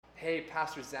Hey,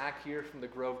 Pastor Zach here from the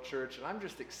Grove Church, and I'm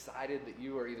just excited that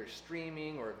you are either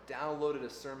streaming or have downloaded a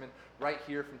sermon right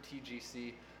here from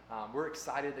TGC. We're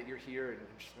excited that you're here, and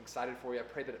I'm just excited for you. I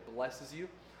pray that it blesses you.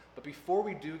 But before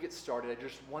we do get started,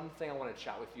 just one thing I want to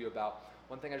chat with you about.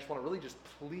 One thing I just want to really just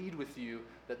plead with you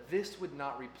that this would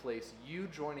not replace you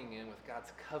joining in with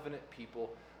God's covenant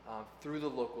people through the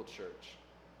local church.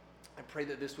 I pray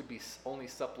that this would be only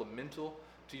supplemental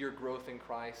to your growth in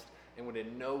Christ and would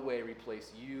in no way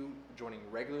replace you joining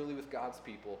regularly with God's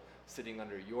people, sitting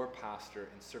under your pastor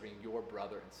and serving your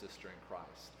brother and sister in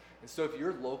Christ. And so if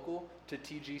you're local to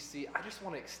TGC, I just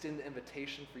want to extend the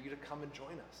invitation for you to come and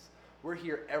join us. We're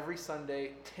here every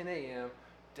Sunday, 10 a.m.,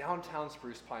 downtown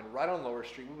Spruce Pine, right on Lower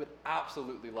Street. We would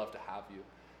absolutely love to have you.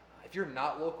 If you're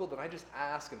not local, then I just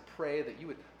ask and pray that you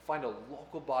would find a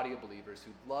local body of believers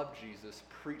who love Jesus,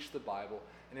 preach the Bible,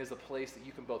 and is a place that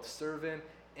you can both serve in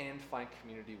and find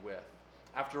community with.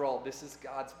 After all, this is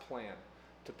God's plan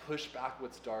to push back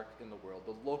what's dark in the world.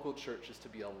 The local church is to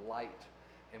be a light,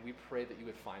 and we pray that you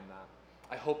would find that.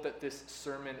 I hope that this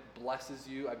sermon blesses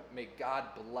you. May God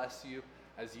bless you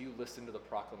as you listen to the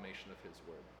proclamation of His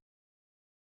word.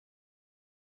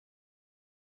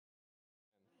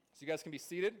 So you guys can be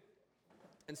seated.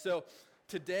 And so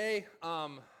today,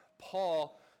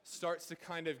 Paul starts to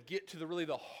kind of get to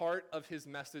the heart of his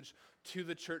message to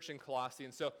the church in Colossae.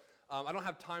 And so I don't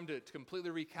have time to completely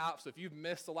recap. So if you've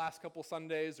missed the last couple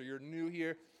Sundays or you're new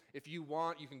here, if you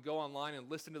want, you can go online and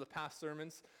listen to the past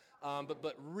sermons.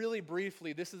 But really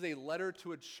briefly, this is a letter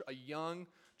to a young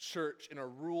church in a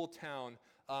rural town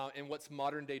in what's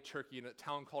modern-day Turkey, in a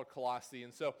town called Colossae.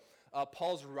 And so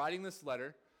Paul's writing this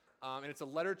letter, and it's a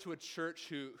letter to a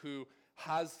church who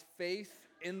has faith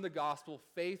in the gospel,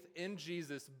 faith in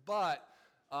Jesus, but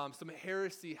some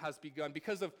heresy has begun.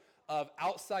 Because of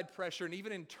outside pressure and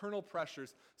even internal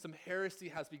pressures, some heresy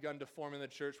has begun to form in the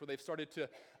church where they've started to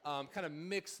kind of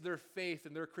mix their faith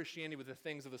and their Christianity with the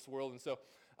things of this world. And so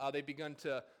they've begun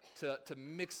to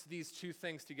mix these two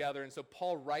things together. And so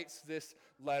Paul writes this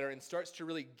letter and starts to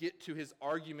really get to his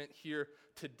argument here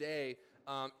today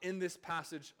in this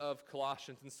passage of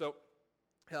Colossians. And so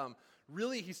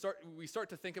really, we start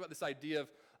to think about this idea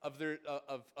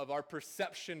of our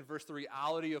perception versus the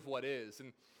reality of what is.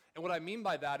 And what I mean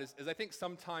by that is I think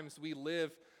sometimes we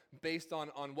live based on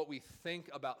what we think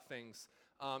about things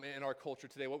in our culture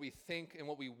today, what we think and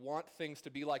what we want things to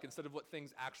be like instead of what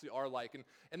things actually are like.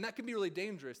 And that can be really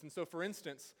dangerous. And so, for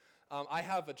instance, I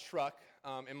have a truck,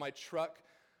 and my truck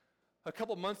a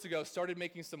couple months ago started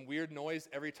making some weird noise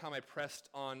every time I pressed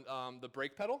on the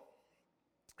brake pedal.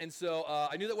 And so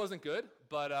I knew that wasn't good,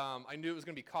 but I knew it was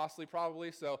going to be costly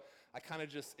probably, so I kind of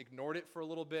just ignored it for a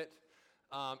little bit.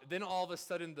 Then all of a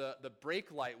sudden the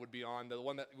brake light would be on, the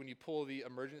one that when you pull the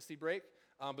emergency brake,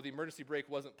 but the emergency brake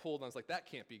wasn't pulled, and I was like, that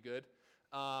can't be good.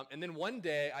 And then one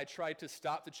day I tried to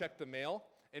stop to check the mail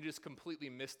and just completely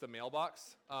missed the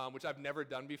mailbox, which I've never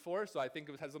done before, so I think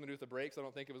it had something to do with the brakes. I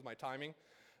don't think it was my timing.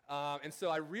 And so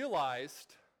I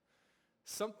realized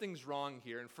something's wrong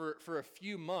here. And for a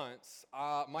few months,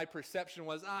 my perception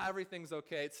was, everything's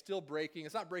okay. It's still braking.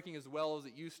 It's not braking as well as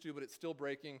it used to, but it's still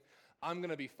braking. I'm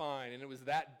going to be fine. And it was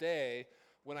that day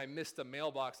when I missed the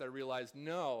mailbox, I realized,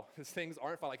 no, these things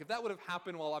aren't fine. Like if that would have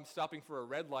happened while I'm stopping for a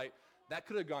red light, that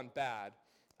could have gone bad.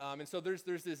 And so there's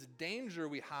this danger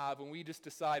we have when we just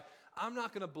decide, I'm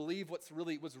not going to believe what's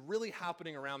really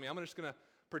happening around me. I'm just going to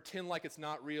pretend like it's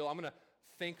not real. I'm going to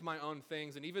think my own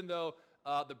things. And even though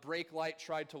the brake light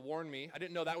tried to warn me, I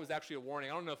didn't know that was actually a warning.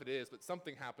 I don't know if it is, but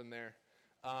something happened there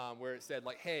where it said,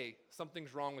 like, hey,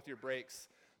 something's wrong with your brakes.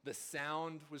 The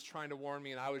sound was trying to warn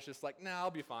me, and I was just like, nah,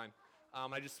 I'll be fine.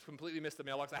 I just completely missed the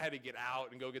mailbox. I had to get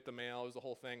out and go get the mail. It was a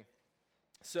whole thing.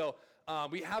 So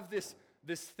we have this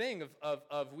thing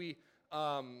of we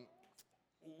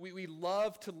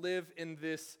love to live in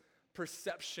this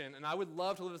perception, and I would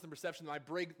love to live in this perception that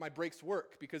my brakes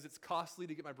work because it's costly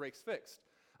to get my brakes fixed.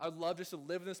 I would love just to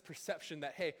live in this perception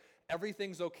that, hey,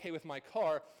 everything's okay with my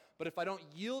car, but if I don't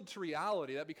yield to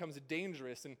reality, that becomes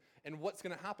dangerous, and what's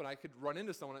going to happen? I could run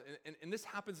into someone, and this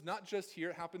happens not just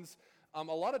here, it happens a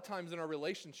lot of times in our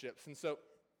relationships. And so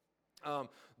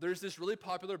there's this really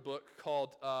popular book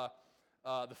called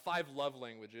The 5 Love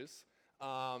Languages,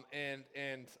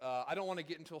 and I don't want to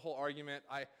get into a whole argument.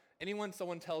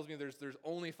 Someone tells me there's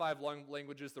only 5 love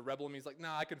languages, the rebel in me is like,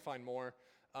 nah, I can find more.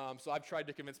 So I've tried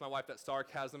to convince my wife that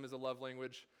sarcasm is a love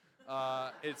language.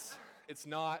 It's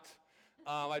not.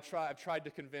 I've tried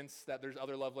to convince that there's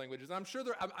other love languages. And I'm sure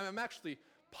I'm actually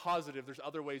positive there's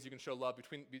other ways you can show love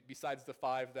besides the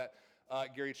 5 that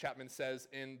Gary Chapman says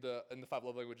in the 5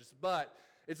 love languages. But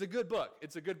it's a good book.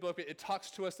 It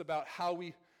talks to us about how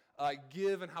we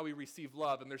give and how we receive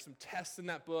love. And there's some tests in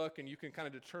that book, and you can kind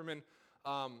of determine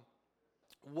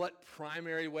what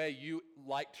primary way you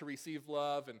like to receive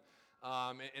love, and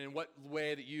in what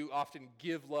way that you often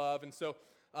give love. And so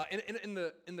in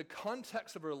the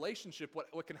context of a relationship,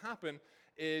 what can happen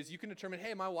is you can determine,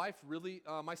 hey,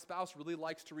 my spouse really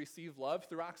likes to receive love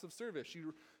through acts of service.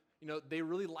 They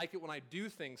really like it when I do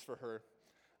things for her.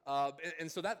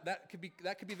 And so that could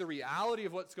be the reality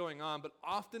of what's going on. But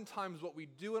oftentimes what we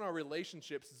do in our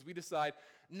relationships is we decide,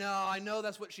 no, I know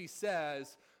that's what she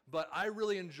says, but I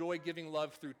really enjoy giving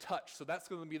love through touch. So that's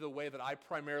going to be the way that I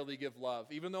primarily give love.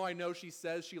 Even though I know she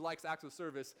says she likes acts of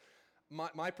service,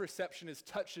 my perception is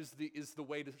touch is the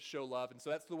way to show love. And so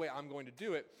that's the way I'm going to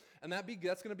do it. And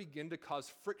that's going to begin to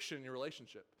cause friction in your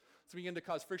relationship. It's begin to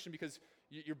cause friction because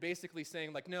you're basically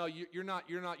saying, like, no, you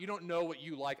don't know what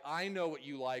you like. I know what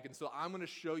you like, and so I'm going to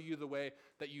show you the way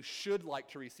that you should like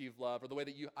to receive love, or the way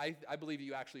that I believe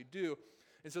you actually do.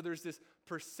 And so there's this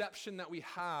perception that we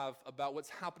have about what's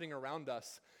happening around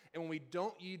us, and when we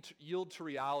don't yield to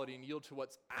reality and yield to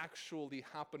what's actually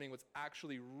happening, what's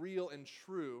actually real and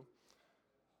true,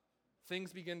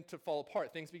 things begin to fall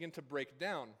apart. Things begin to break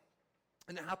down.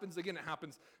 And it happens, make it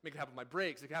happen with my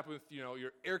brakes. It can happen with,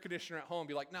 your air conditioner at home.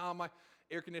 Be like, no, my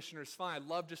air conditioner's fine. I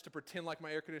love just to pretend like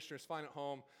my air conditioner's fine at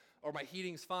home, or my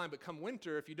heating's fine. But come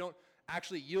winter, if you don't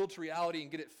actually yield to reality and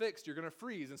get it fixed, you're going to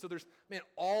freeze. And so there's,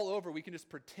 all over, we can just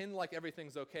pretend like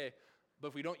everything's okay. But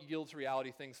if we don't yield to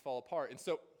reality, things fall apart. And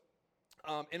so,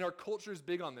 and our culture is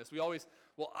big on this. We always,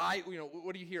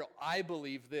 what do you hear? I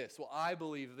believe this. Well, I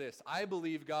believe this. I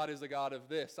believe God is a God of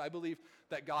this. I believe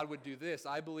that God would do this.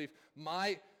 I believe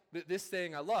this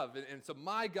thing I love. And so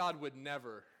my God would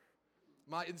never.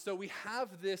 And so we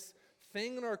have this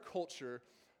thing in our culture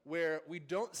where we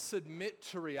don't submit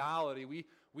to reality.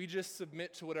 We just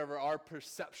submit to whatever our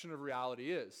perception of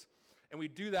reality is. And we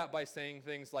do that by saying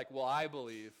things like, well, I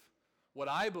believe. What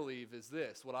I believe is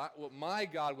this. What my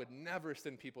God would never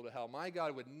send people to hell. My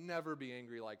God would never be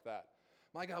angry like that.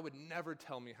 My God would never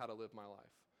tell me how to live my life.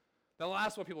 Now, the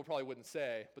last one people probably wouldn't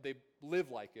say, but they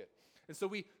live like it. And so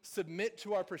we submit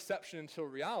to our perception until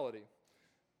reality.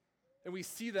 And we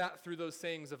see that through those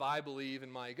sayings of I believe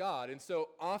in my God. And so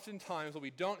oftentimes what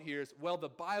we don't hear is, well, the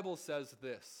Bible says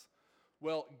this.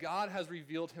 Well, God has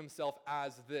revealed himself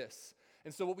as this.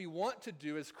 And so what we want to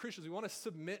do as Christians, we want to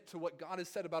submit to what God has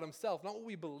said about himself, not what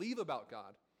we believe about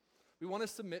God. We want to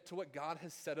submit to what God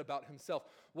has said about himself,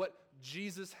 what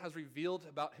Jesus has revealed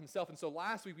about himself. And so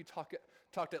last week we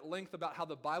talked at length about how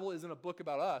the Bible isn't a book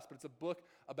about us, but it's a book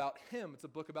about him. It's a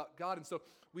book about God. And so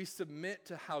we submit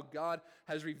to how God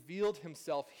has revealed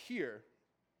himself here.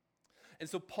 And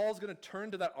so Paul's going to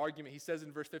turn to that argument. He says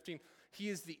in verse 15, he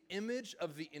is the image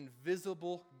of the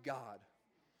invisible God.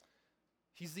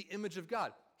 He's the image of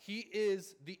God. He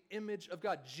is the image of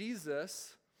God.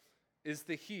 Jesus is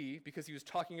the he, because he was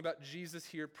talking about Jesus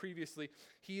here previously.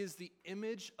 He is the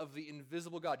image of the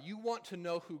invisible God. You want to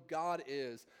know who God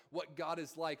is, what God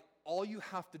is like, all you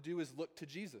have to do is look to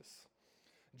Jesus.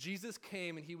 Jesus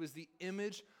came and he was the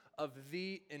image of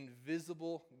the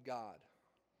invisible God.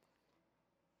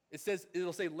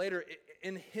 It'll say later,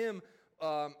 in him,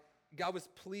 God was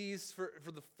pleased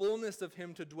for the fullness of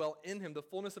him to dwell in him. The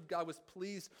fullness of God was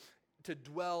pleased to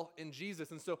dwell in Jesus.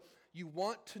 And so you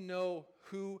want to know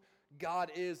who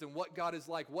God is and what God is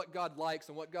like, what God likes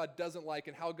and what God doesn't like,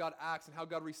 and how God acts and how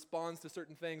God responds to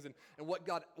certain things, and what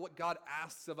God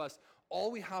asks of us.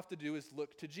 All we have to do is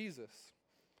look to Jesus.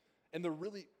 And the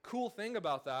really cool thing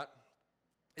about that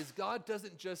is God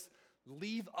doesn't just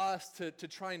leave us to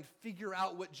try and figure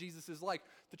out what Jesus is like,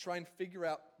 to try and figure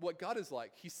out what God is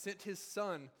like. He sent his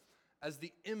son as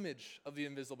the image of the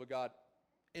invisible God.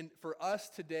 And for us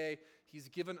today, he's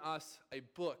given us a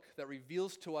book that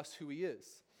reveals to us who he is.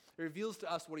 It reveals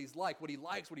to us what he's like, what he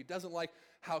likes, what he doesn't like,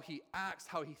 how he acts,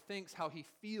 how he thinks, how he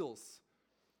feels.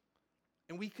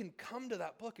 And we can come to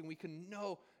that book and we can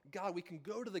know God. We can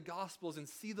go to the Gospels and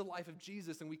see the life of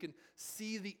Jesus, and we can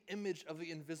see the image of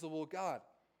the invisible God.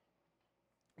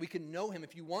 We can know him.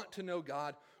 If you want to know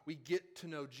God, we get to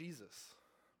know Jesus.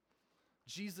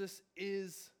 Jesus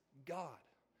is God.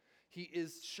 He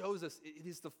shows us it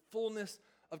is the fullness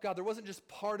of God. There wasn't just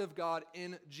part of God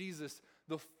in Jesus.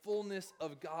 The fullness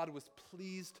of God was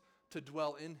pleased to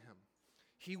dwell in him.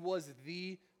 He was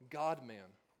the God-man.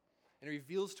 And it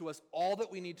reveals to us all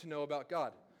that we need to know about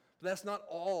God. But that's not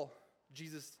all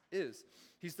Jesus is.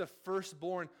 He's the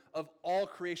firstborn of all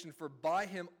creation, for by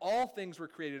him all things were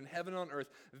created in heaven and on earth,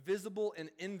 visible and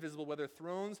invisible, whether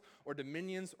thrones or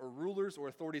dominions or rulers or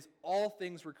authorities. All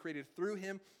things were created through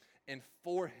him and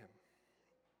for him.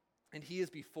 And he is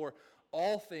before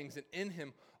all things, and in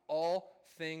him all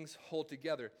things hold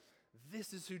together.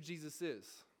 This is who Jesus is.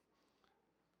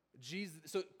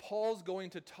 So Paul's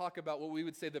going to talk about what we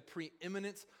would say the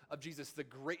preeminence of Jesus, the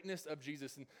greatness of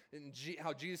Jesus, and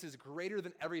how Jesus is greater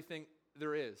than everything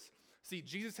there is. See,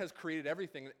 Jesus has created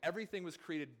everything, and everything was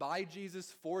created by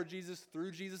Jesus, for Jesus,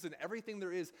 through Jesus, and everything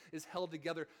there is held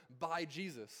together by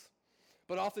Jesus.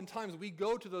 But oftentimes we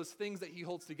go to those things that he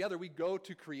holds together, we go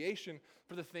to creation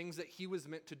for the things that he was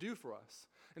meant to do for us.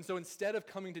 And so instead of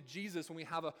coming to Jesus when we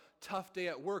have a tough day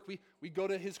at work, we go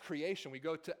to his creation. We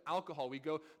go to alcohol. We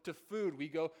go to food. We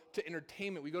go to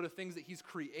entertainment. We go to things that he's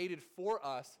created for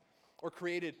us or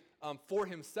created for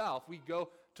himself. We go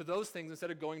to those things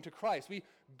instead of going to Christ. We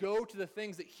go to the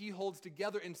things that he holds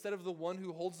together instead of the one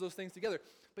who holds those things together.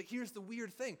 But here's the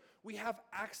weird thing. We have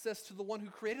access to the one who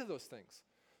created those things.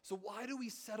 So why do we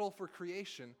settle for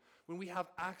creation when we have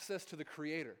access to the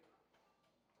Creator?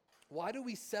 Why do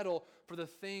we settle for the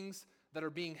things that are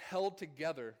being held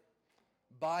together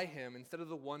by him instead of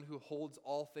the one who holds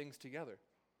all things together?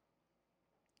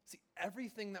 See,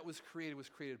 everything that was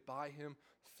created by him,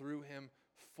 through him,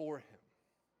 for him.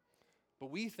 But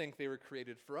we think they were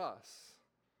created for us.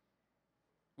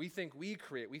 We think we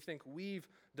create. We think we've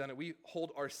done it. We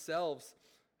hold ourselves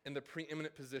in the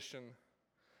preeminent position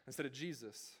instead of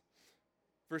Jesus.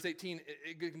 Verse 18,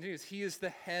 it continues, he is the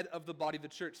head of the body of the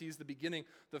church. He is the beginning,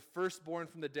 the firstborn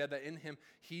from the dead, that in him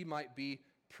he might be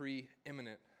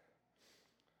preeminent.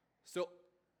 So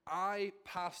I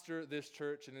pastor this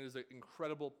church, and it is an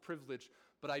incredible privilege,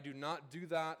 but I do not do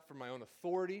that for my own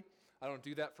authority. I don't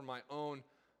do that for my own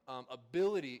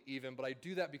ability even, but I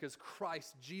do that because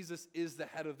Christ, Jesus, is the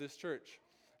head of this church.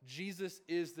 Jesus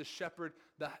is the shepherd,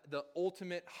 the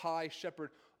ultimate high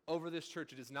shepherd over this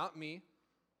church. It is not me.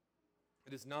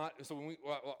 It is not, so when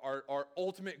our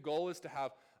ultimate goal is to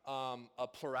have a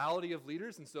plurality of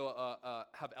leaders, and so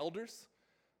have elders.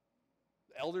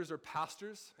 Elders are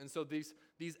pastors, and so these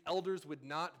elders would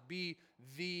not be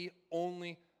the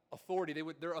only authority.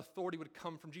 Their authority would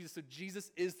come from Jesus. So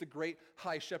Jesus is the great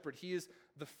high shepherd. He is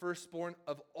the firstborn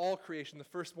of all creation, the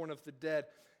firstborn of the dead,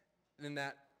 and in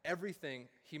that everything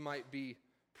he might be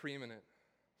preeminent.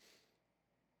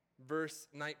 Verse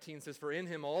 19 says, for in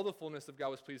him all the fullness of God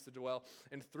was pleased to dwell,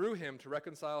 and through him to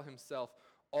reconcile himself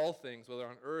all things, whether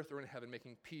on earth or in heaven,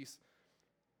 making peace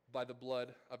by the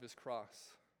blood of his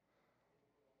cross.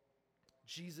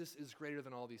 Jesus is greater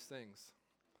than all these things.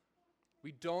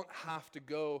 We don't have to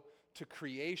go to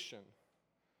creation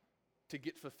to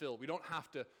get fulfilled. We don't have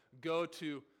to go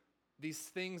to these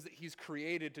things that he's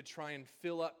created to try and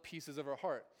fill up pieces of our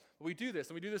heart. But we do this,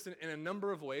 and we do this in a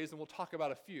number of ways, and we'll talk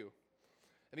about a few.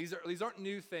 And these aren't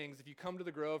new things. If you come to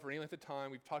the Grove for any length of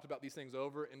time, we've talked about these things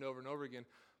over and over and over again,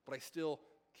 but I still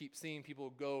keep seeing people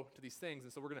go to these things.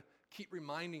 And so we're going to keep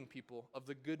reminding people of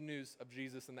the good news of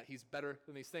Jesus and that he's better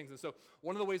than these things. And so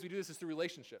one of the ways we do this is through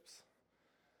relationships.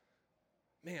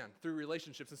 Through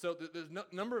relationships. And so there's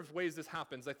a number of ways this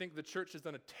happens. I think the church has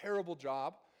done a terrible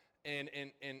job in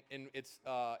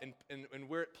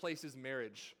where it places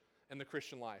marriage in the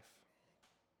Christian life.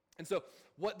 And so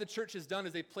what the church has done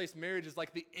is they've placed marriage as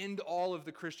like the end all of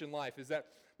the Christian life. Is that,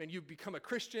 you become a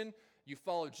Christian, you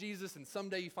follow Jesus, and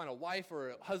someday you find a wife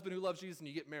or a husband who loves Jesus and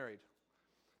you get married.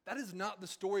 That is not the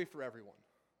story for everyone.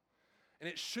 And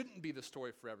it shouldn't be the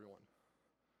story for everyone.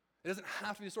 It doesn't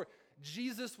have to be the story.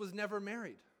 Jesus was never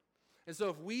married. And so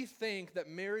if we think that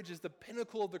marriage is the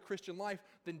pinnacle of the Christian life,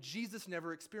 then Jesus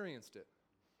never experienced it.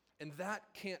 And that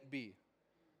can't be.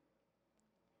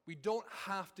 We don't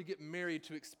have to get married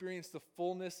to experience the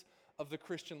fullness of the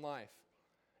Christian life.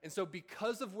 And so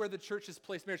because of where the church has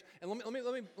placed marriage, and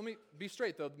let me be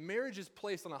straight though, marriage is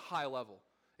placed on a high level.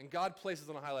 And God places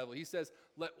on a high level. He says,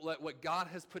 let what God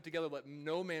has put together, let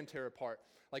no man tear apart.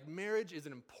 Like marriage is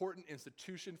an important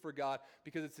institution for God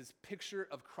because it's his picture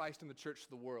of Christ and the church to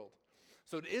the world.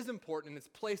 So it is important and it's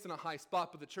placed in a high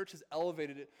spot, but the church has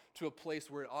elevated it to a place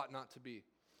where it ought not to be.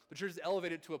 The church has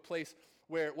elevated it to a place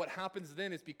where what happens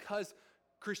then is because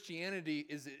Christianity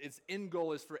its end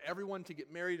goal is for everyone to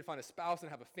get married, to find a spouse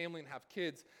and have a family and have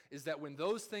kids, is that when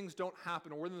those things don't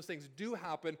happen, or when those things do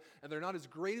happen and they're not as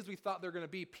great as we thought they're going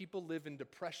to be, people live in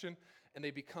depression and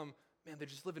they become, they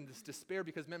just live in this despair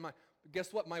because,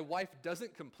 guess what? My wife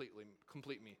doesn't complete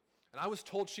me. And I was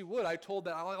told she would. I told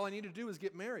that all I need to do is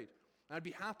get married and I'd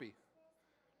be happy.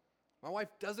 My wife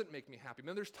doesn't make me happy.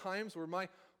 There's times where my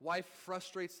wife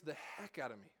frustrates the heck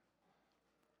out of me.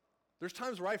 There's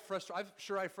times where I'm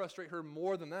sure I frustrate her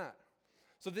more than that.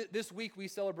 So this week we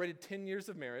celebrated 10 years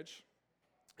of marriage.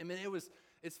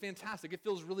 It's fantastic. It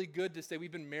feels really good to say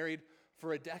we've been married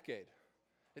for a decade.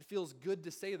 It feels good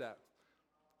to say that.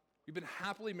 We've been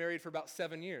happily married for about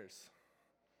 7 years.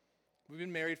 We've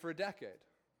been married for a decade.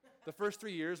 The first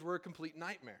 3 years were a complete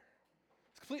nightmare.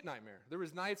 It's a complete nightmare. There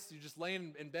was nights you just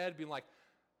laying in bed being like,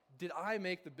 did I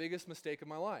make the biggest mistake of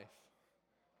my life?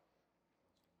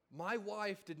 My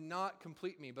wife did not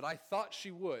complete me, but I thought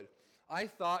she would. I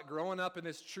thought growing up in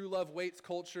this true love waits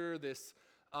culture, this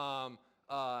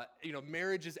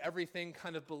marriage is everything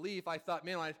kind of belief, I thought,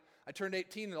 man, I turned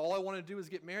 18 and all I wanted to do was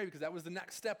get married because that was the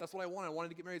next step. That's what I wanted. I wanted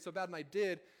to get married so bad, and I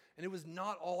did, and it was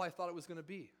not all I thought it was going to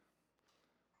be.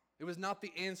 It was not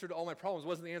the answer to all my problems. It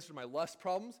wasn't the answer to my lust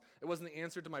problems. It wasn't the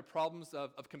answer to my problems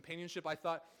of companionship. I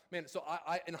thought, man, so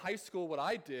I in high school, what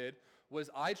I did was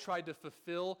I tried to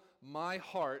fulfill my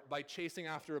heart by chasing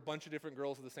after a bunch of different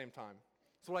girls at the same time.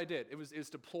 That's what I did. It was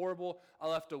deplorable. I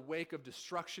left a wake of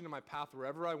destruction in my path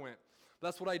wherever I went. But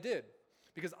that's what I did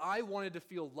because I wanted to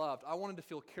feel loved. I wanted to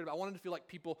feel cared about. I wanted to feel like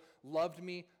people loved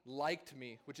me, liked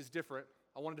me, which is different.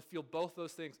 I wanted to feel both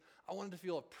those things. I wanted to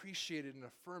feel appreciated and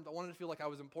affirmed. I wanted to feel like I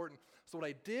was important. So what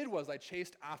I did was I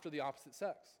chased after the opposite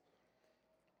sex.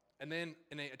 And then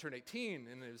I turned 18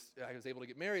 and I was able to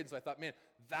get married. So I thought, man,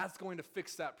 that's going to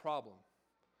fix that problem.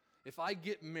 If I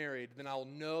get married, then I'll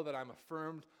know that I'm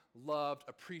affirmed, loved,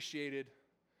 appreciated.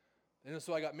 And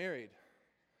so I got married.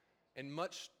 And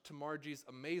much to Margie's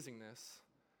amazingness,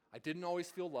 I didn't always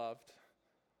feel loved.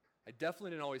 I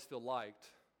definitely didn't always feel liked.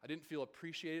 I didn't feel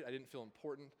appreciated. I didn't feel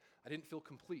important. I didn't feel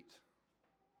complete.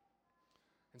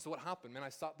 And so what happened? Man, I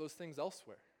sought those things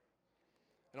elsewhere.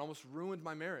 It almost ruined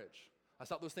my marriage. I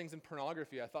sought those things in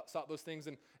pornography. I sought those things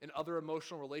in other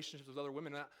emotional relationships with other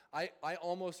women. And I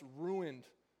almost ruined,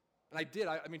 and I did,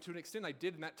 to an extent I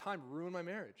did in that time ruin my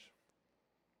marriage.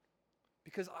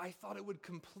 Because I thought it would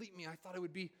complete me. I thought it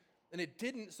would be, and it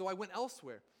didn't, so I went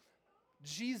elsewhere.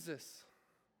 Jesus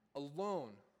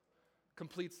alone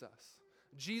completes us.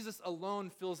 Jesus alone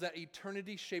fills that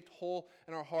eternity-shaped hole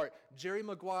in our heart. Jerry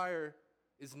Maguire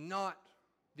is not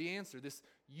the answer. This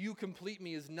 "you complete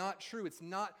me" is not true. It's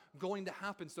not going to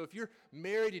happen. So if you're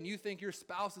married and you think your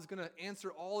spouse is going to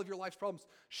answer all of your life's problems,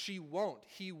 she won't.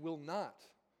 He will not.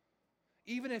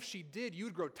 Even if she did, you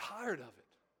would grow tired of it.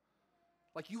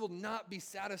 Like you will not be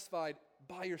satisfied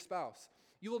by your spouse.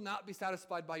 You will not be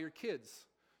satisfied by your kids.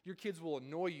 Your kids will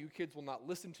annoy you. Your kids will not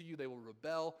listen to you. They will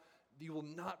rebel. You will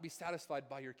not be satisfied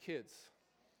by your kids.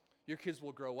 Your kids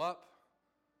will grow up.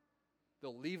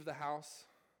 They'll leave the house.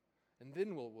 And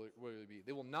then where will you be?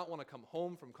 They will not want to come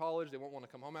home from college. They won't want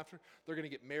to come home after. They're going to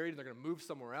get married and they're going to move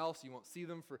somewhere else. You won't see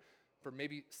them for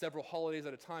maybe several holidays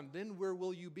at a time. Then where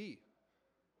will you be?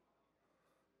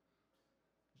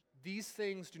 These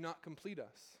things do not complete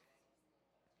us.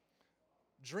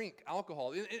 Drink,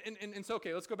 alcohol. And it's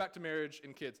okay. Let's go back to marriage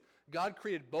and kids. God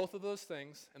created both of those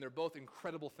things, and they're both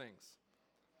incredible things.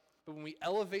 But when we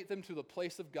elevate them to the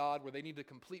place of God where they need to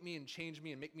complete me and change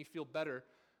me and make me feel better,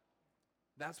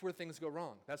 that's where things go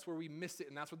wrong. That's where we miss it,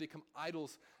 and that's where they become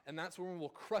idols, and that's where we'll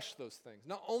crush those things.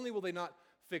 Not only will they not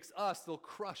fix us, they'll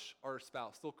crush our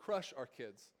spouse. They'll crush our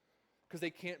kids because they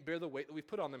can't bear the weight that we've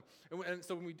put on them. And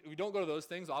so when we don't go to those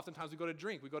things, oftentimes we go to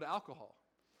drink. We go to alcohol.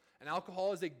 And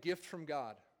alcohol is a gift from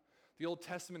God. The Old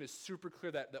Testament is super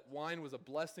clear that wine was a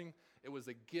blessing. It was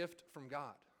a gift from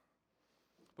God.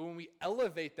 But when we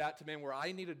elevate that to, man, where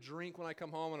I need a drink when I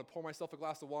come home, I'm going to pour myself a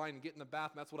glass of wine and get in the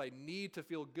bath, and that's what I need to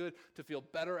feel good, to feel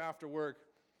better after work,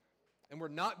 and we're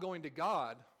not going to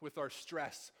God with our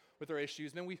stress, with our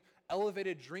issues, then we've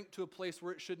elevated drink to a place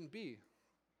where it shouldn't be.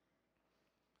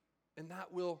 And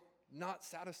that will not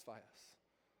satisfy us.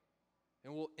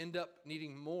 And we'll end up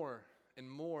needing more and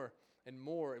more and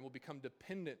more, and we'll become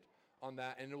dependent on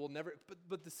that, and it will never,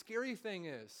 but the scary thing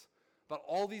is, about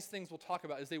all these things we'll talk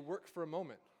about, is they work for a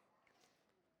moment.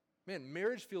 Man,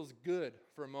 marriage feels good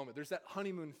for a moment. There's that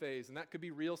honeymoon phase, and that could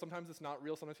be real. Sometimes it's not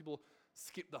real. Sometimes people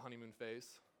skip the honeymoon phase,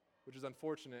 which is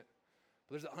unfortunate.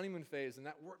 But there's that honeymoon phase, and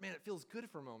that work, man, it feels good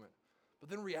for a moment. But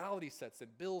then reality sets in.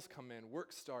 Bills come in.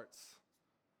 Work starts.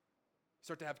 You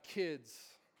start to have kids.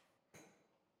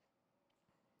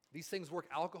 These things work.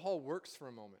 Alcohol works for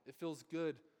a moment. It feels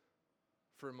good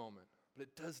for a moment, but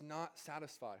it does not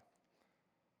satisfy.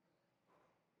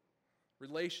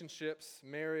 Relationships,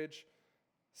 marriage,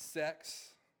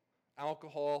 sex,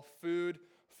 alcohol, food.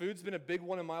 Food's been a big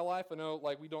one in my life. I know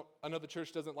the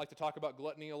church doesn't like to talk about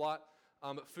gluttony a lot,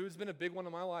 but food's been a big one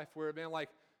in my life where, man,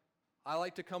 I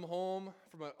like to come home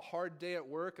from a hard day at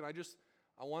work and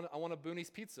I want a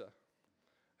Booney's pizza.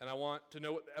 And I want to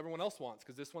know what everyone else wants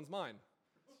because this one's mine.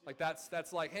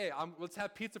 That's like, hey, let's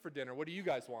have pizza for dinner. What do you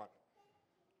guys want?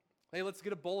 Hey, let's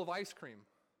get a bowl of ice cream.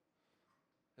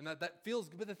 And that feels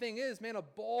good. But the thing is, man, a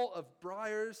bowl of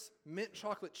Breyers mint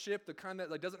chocolate chip, the kind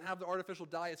that doesn't have the artificial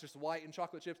dye, it's just white and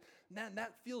chocolate chips, man,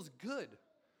 that feels good.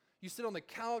 You sit on the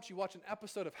couch, you watch an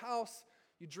episode of House,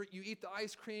 you eat the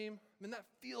ice cream. I mean, that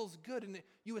feels good, and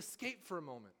you escape for a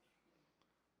moment.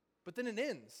 But then it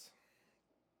ends.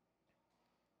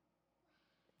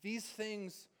 These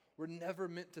things were never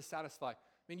meant to satisfy. I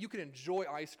mean, you can enjoy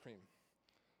ice cream.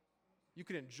 You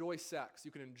can enjoy sex.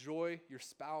 You can enjoy your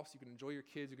spouse. You can enjoy your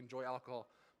kids. You can enjoy alcohol.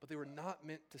 But they were not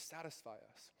meant to satisfy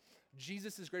us.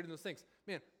 Jesus is greater than those things.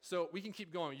 Man, so we can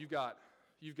keep going. You've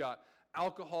got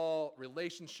alcohol,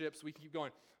 relationships. We can keep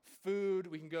going. Food.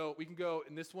 We can go,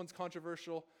 and this one's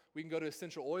controversial. We can go to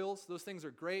essential oils. Those things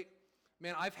are great.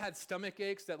 Man, I've had stomach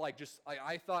aches that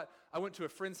I thought, I went to a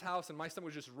friend's house and my stomach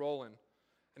was just rolling.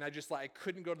 And I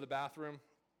couldn't go to the bathroom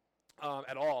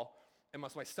at all. And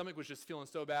my stomach was just feeling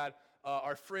so bad.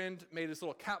 Our friend made this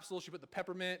little capsule. She put the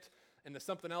peppermint and the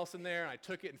something else in there, and I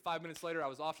took it, and 5 minutes later, I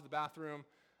was off to the bathroom.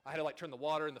 I had to turn the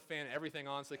water and the fan and everything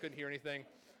on so I couldn't hear anything.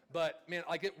 But man,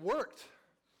 it worked.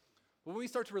 But when we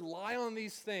start to rely on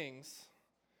these things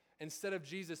instead of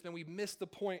Jesus, then we miss the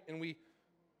point, and we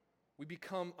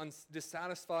become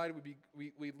dissatisfied.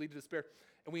 We lead to despair.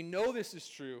 And we know this is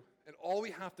true, and all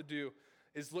we have to do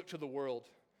is look to the world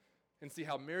and see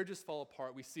how marriages fall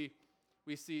apart. We see,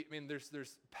 I mean, there's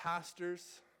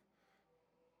pastors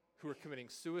who are committing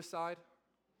suicide.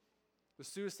 The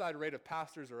suicide rate of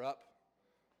pastors are up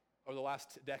over the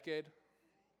last decade.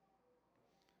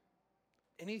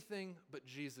 Anything but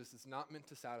Jesus is not meant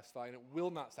to satisfy, and it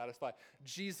will not satisfy.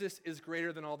 Jesus is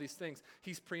greater than all these things.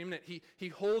 He's preeminent. He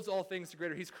holds all things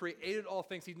together. He's created all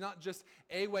things. He's not just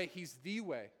a way, he's the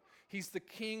way. He's the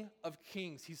King of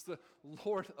kings. He's the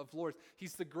Lord of lords.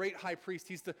 He's the great high priest.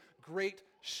 He's the great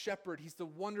shepherd. He's the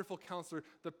wonderful counselor,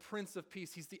 the Prince of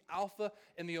Peace. He's the Alpha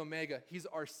and the Omega. He's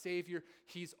our Savior.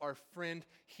 He's our friend.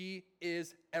 He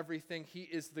is everything. He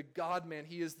is the God-man.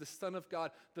 He is the Son of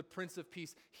God, the Prince of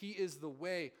Peace. He is the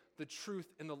way, the truth,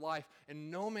 and the life.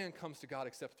 And no man comes to God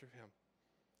except through him.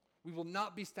 We will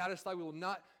not be satisfied. We will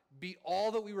not be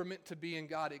all that we were meant to be in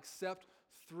God except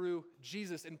through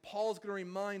Jesus. And Paul's going to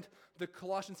remind the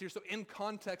Colossians here. So in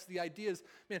context, the idea is,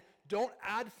 man, don't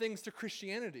add things to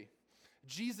Christianity.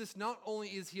 Jesus, not only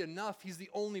is he enough, he's the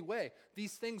only way.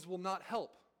 These things will not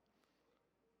help.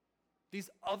 These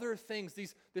other things,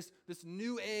 this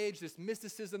new age, this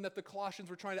mysticism that the Colossians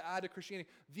were trying to add to Christianity,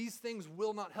 these things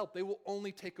will not help. They will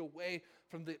only take away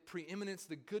from the preeminence,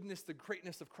 the goodness, the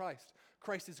greatness of Christ.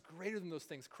 Christ is greater than those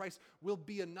things. Christ will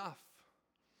be enough.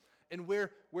 And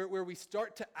where we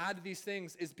start to add these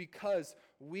things is because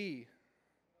we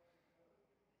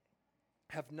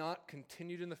have not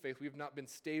continued in the faith. We have not been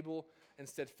stable and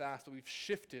steadfast, but we've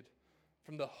shifted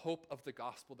from the hope of the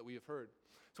gospel that we have heard.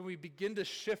 So when we begin to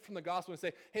shift from the gospel and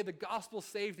say, hey, the gospel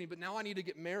saved me, but now I need to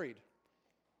get married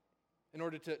in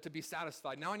order to be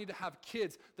satisfied. Now I need to have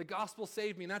kids. The gospel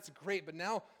saved me, and that's great, but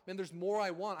now, man, there's more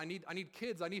I want. I need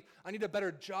kids. I need a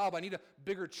better job. I need a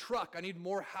bigger truck. I need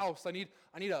more house. I need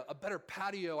a better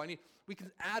patio. We can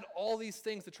add all these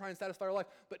things to try and satisfy our life,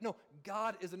 but no,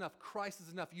 God is enough. Christ is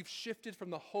enough. You've shifted from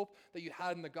the hope that you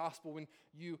had in the gospel when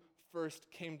you first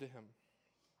came to him.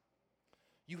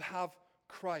 You have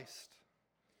Christ.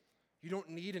 You don't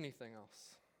need anything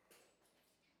else.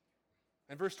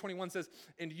 And verse 21 says,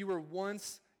 and you were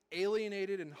once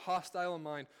alienated and hostile in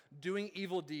mind, doing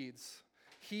evil deeds.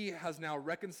 He has now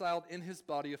reconciled in his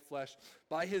body of flesh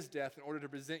by his death in order to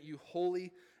present you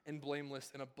holy and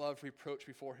blameless and above reproach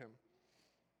before him.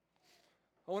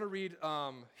 I want to read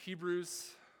Hebrews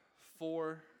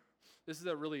 4. This is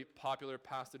a really popular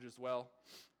passage as well,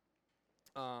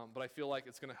 but I feel like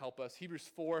it's going to help us.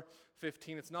 Hebrews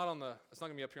 4:15. It's not going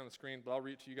to be up here on the screen, but I'll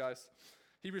read it to you guys.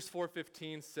 Hebrews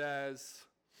 4:15 says,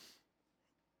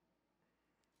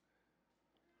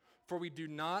 for we do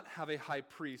not have a high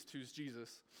priest who's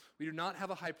Jesus. We do not have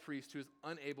a high priest who is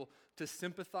unable to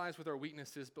sympathize with our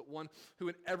weaknesses, but one who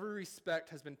in every respect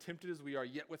has been tempted as we are,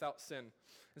 yet without sin.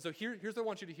 And so here's what I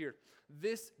want you to hear.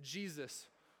 This Jesus,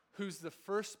 who's the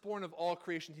firstborn of all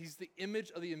creation, he's the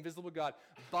image of the invisible God.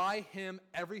 By him,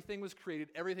 everything was created.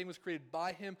 Everything was created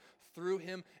by him, through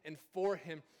him, and for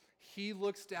him. He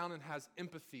looks down and has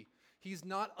empathy. He's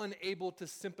not unable to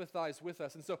sympathize with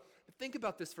us. And so think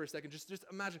about this for a second. Just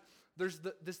imagine there's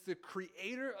the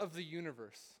creator of the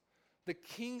universe, the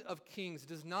King of kings,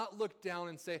 does not look down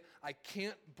and say, I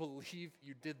can't believe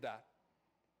you did that.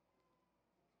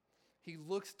 He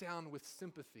looks down with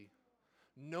sympathy,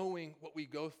 knowing what we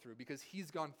go through because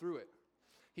he's gone through it.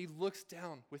 He looks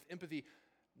down with empathy,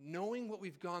 knowing what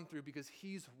we've gone through because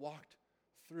he's walked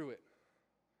through it.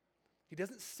 He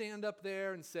doesn't stand up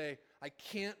there and say, I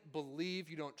can't believe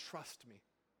you don't trust me.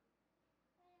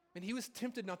 And he was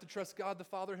tempted not to trust God the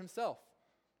Father himself.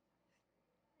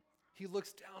 He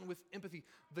looks down with empathy.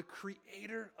 The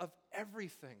creator of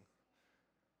everything,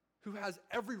 who has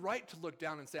every right to look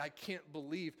down and say, I can't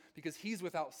believe, because he's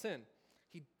without sin.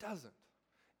 He doesn't.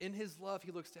 In his love,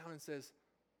 he looks down and says,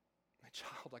 my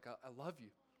child, like, I love you.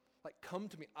 Like, come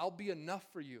to me. I'll be enough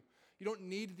for you. You don't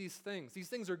need these things. These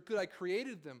things are good. I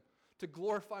created them to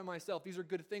glorify myself. These are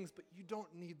good things, but you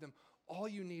don't need them. All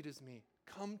you need is me.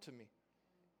 Come to me.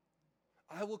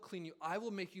 I will clean you. I will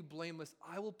make you blameless.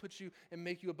 I will put you and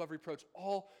make you above reproach.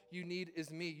 All you need is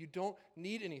me. You don't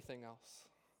need anything else.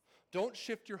 Don't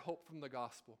shift your hope from the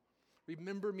gospel.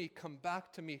 Remember me. Come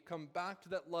back to me. Come back to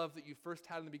that love that you first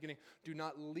had in the beginning. Do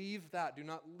not leave that. Do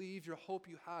not leave your hope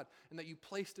you had and that you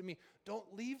placed in me.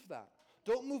 Don't leave that.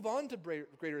 Don't move on to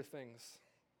greater things.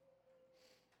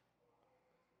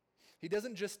 He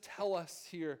doesn't just tell us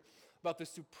here about the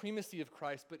supremacy of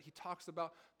Christ, but he talks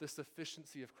about the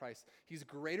sufficiency of Christ. He's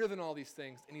greater than all these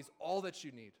things, and he's all that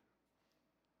you need.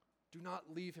 Do not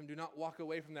leave him. Do not walk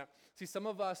away from that. See, some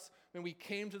of us, when we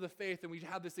came to the faith and we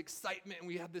had this excitement and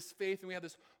we had this faith and we had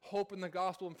this hope in the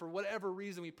gospel, and for whatever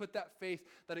reason, we put that faith,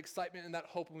 that excitement, and that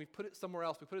hope, and we put it somewhere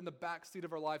else. We put it in the back seat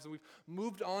of our lives, and we've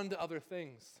moved on to other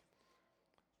things.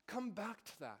 Come back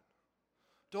to that.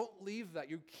 Don't leave that.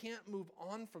 You can't move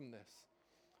on from this.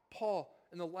 Paul,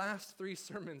 in the last 3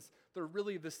 sermons, they're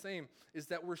really the same, is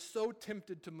that we're so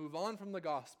tempted to move on from the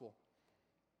gospel.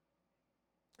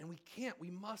 And we can't, we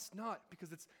must not,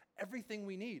 because it's everything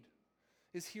we need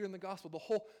is here in the gospel. The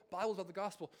whole Bible is about the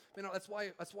gospel. Man, that's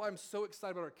why I'm so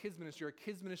excited about our kids ministry. Our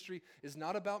kids ministry is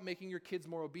not about making your kids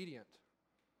more obedient.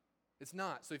 It's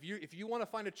not. So if you want to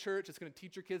find a church that's going to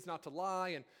teach your kids not to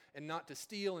lie and not to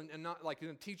steal and not like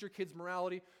going to teach your kids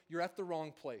morality, you're at the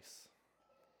wrong place.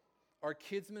 Our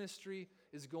kids ministry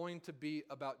is going to be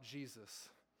about Jesus.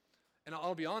 And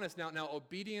I'll be honest, now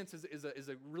obedience is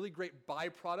a really great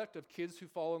byproduct of kids who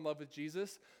fall in love with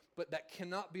Jesus, but that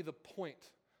cannot be the point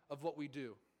of what we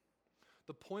do.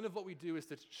 The point of what we do is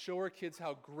to show our kids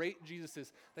how great Jesus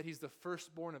is, that he's the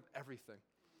firstborn of everything,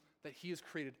 that he has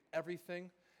created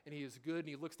everything, and he is good, and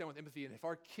he looks down with empathy. And if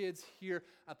our kids here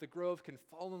at the Grove can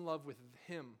fall in love with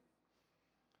him,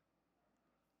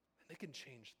 they can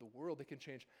change the world. They can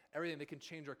change everything. They can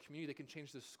change our community. They can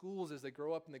change the schools as they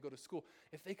grow up and they go to school.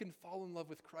 If they can fall in love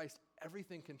with Christ,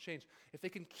 everything can change. If they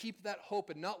can keep that hope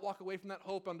and not walk away from that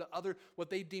hope onto other, what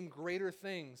they deem greater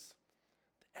things,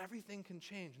 everything can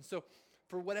change. And so,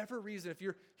 for whatever reason, if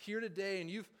you're here today and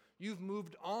you've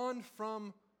moved on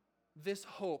from this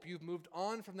hope, you've moved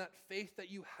on from that faith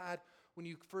that you had when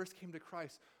you first came to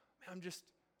Christ, man, I'm just,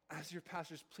 as your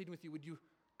pastor's pleading with you, would you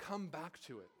come back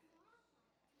to it?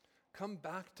 Come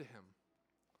back to him.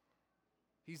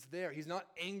 He's there. He's not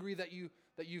angry that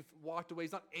you've walked away.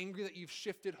 He's not angry that you've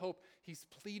shifted hope. He's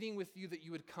pleading with you that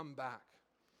you would come back.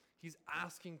 He's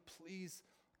asking, please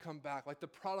come back. Like the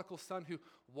prodigal son who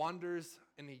wanders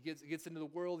and he gets into the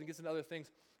world and gets into other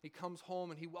things. He comes home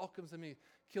and he welcomes him. He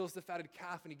kills the fatted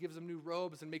calf and he gives him new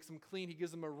robes and makes him clean. He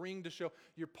gives him a ring to show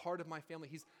you're part of my family.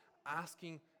 He's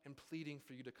asking and pleading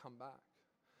for you to come back.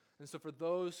 And so for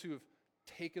those who have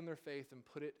taken their faith and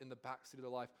put it in the backseat of their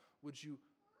life, would you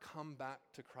come back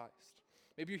to Christ?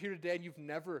 Maybe you're here today and you've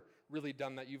never really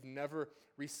done that. You've never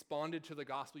responded to the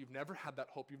gospel. You've never had that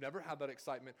hope. You've never had that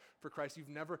excitement for Christ. You've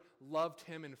never loved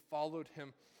him and followed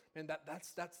him. And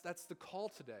that's the call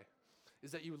today,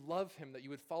 is that you would love him, that you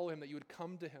would follow him, that you would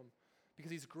come to him,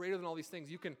 because he's greater than all these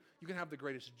things. You can have the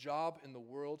greatest job in the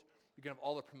world. You can have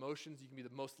all the promotions. You can be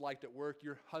the most liked at work.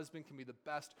 Your husband can be the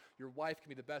best. Your wife can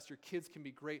be the best. Your kids can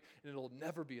be great, and it'll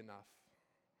never be enough.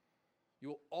 You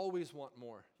will always want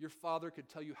more. Your father could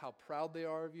tell you how proud they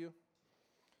are of you.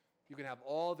 You can have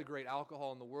all the great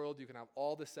alcohol in the world. You can have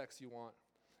all the sex you want.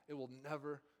 It will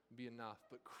never be enough,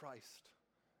 but Christ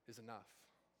is enough.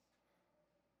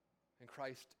 And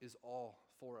Christ is all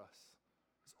for us.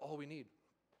 It's all we need.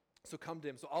 So come to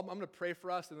him. So I'm going to pray for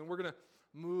us, and then we're going to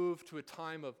move to a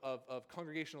time of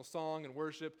congregational song and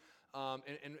worship,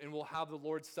 and we'll have the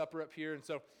Lord's Supper up here. And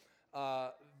so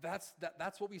that's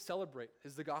what we celebrate,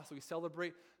 is the gospel. We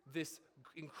celebrate this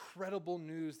incredible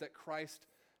news that Christ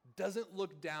doesn't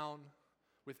look down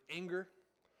with anger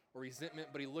or resentment,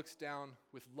 but he looks down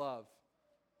with love.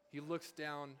 He looks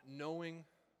down knowing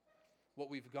what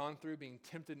we've gone through, being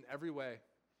tempted in every way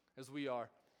as we are,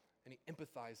 and he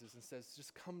empathizes and says,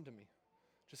 just come to me.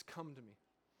 Just come to me.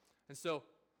 And so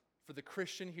for the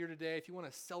Christian here today, if you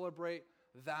want to celebrate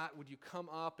that, would you come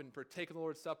up and partake of the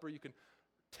Lord's Supper? You can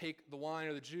take the wine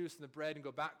or the juice and the bread and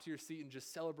go back to your seat and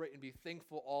just celebrate and be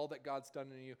thankful all that God's done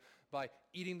in you by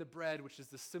eating the bread, which is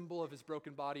the symbol of his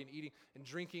broken body, and eating and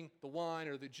drinking the wine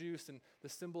or the juice and the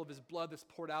symbol of his blood that's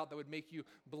poured out that would make you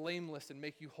blameless and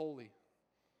make you holy.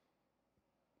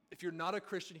 if you're not a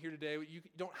Christian here today, you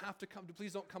don't have to come.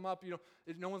 Please don't come up.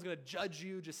 No one's going to judge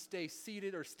you. Just stay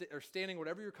seated or standing,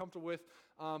 whatever you're comfortable with.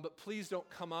 But please don't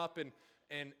come up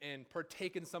and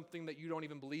partake in something that you don't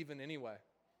even believe in anyway.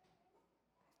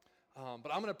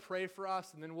 But I'm going to pray for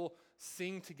us, and then we'll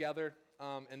sing together,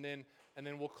 and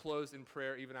then we'll close in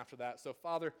prayer even after that. So,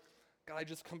 Father, God, I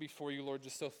just come before you, Lord,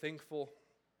 just so thankful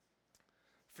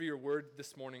for your word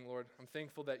this morning, Lord. I'm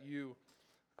thankful that you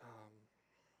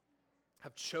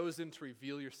have chosen to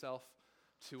reveal yourself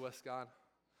to us, God.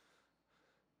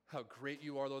 How great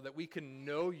you are, Lord, that we can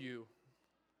know you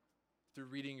through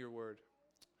reading your word.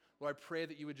 Lord, I pray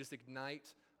that you would just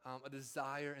ignite a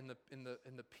desire in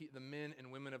the men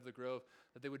and women of the Grove,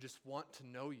 that they would just want to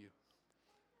know you.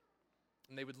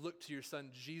 And they would look to your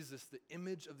Son, Jesus, the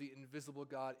image of the invisible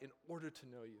God, in order to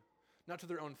know you. Not to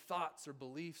their own thoughts or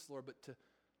beliefs, Lord, but to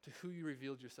who you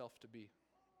revealed yourself to be.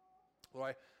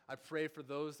 Lord, I pray for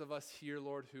those of us here,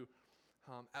 Lord, who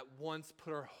at once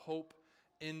put our hope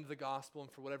in the gospel,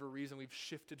 and for whatever reason we've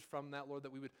shifted from that, Lord,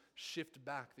 that we would shift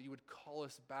back, that you would call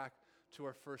us back to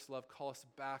our first love, call us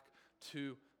back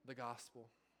to the gospel.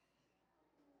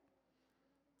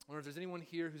 Lord, if there's anyone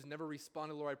here who's never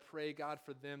responded, Lord, I pray, God,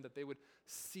 for them, that they would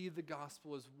see the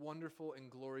gospel as wonderful and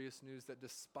glorious news, that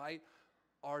despite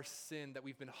our sin, that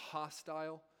we've been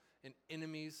hostile and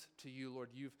enemies to you, Lord,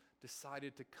 you've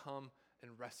decided to come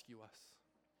and rescue us.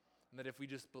 And that if we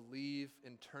just believe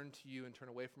and turn to you and turn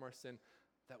away from our sin,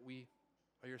 that we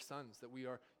are your sons, that we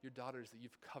are your daughters, that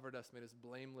you've covered us, made us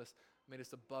blameless, made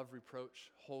us above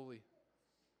reproach, holy,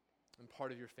 and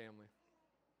part of your family.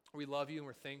 We love you and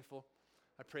we're thankful.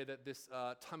 I pray that this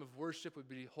time of worship would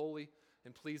be holy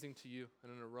and pleasing to you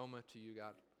and an aroma to you,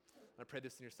 God. And I pray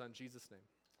this in your Son, Jesus' name.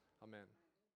 Amen.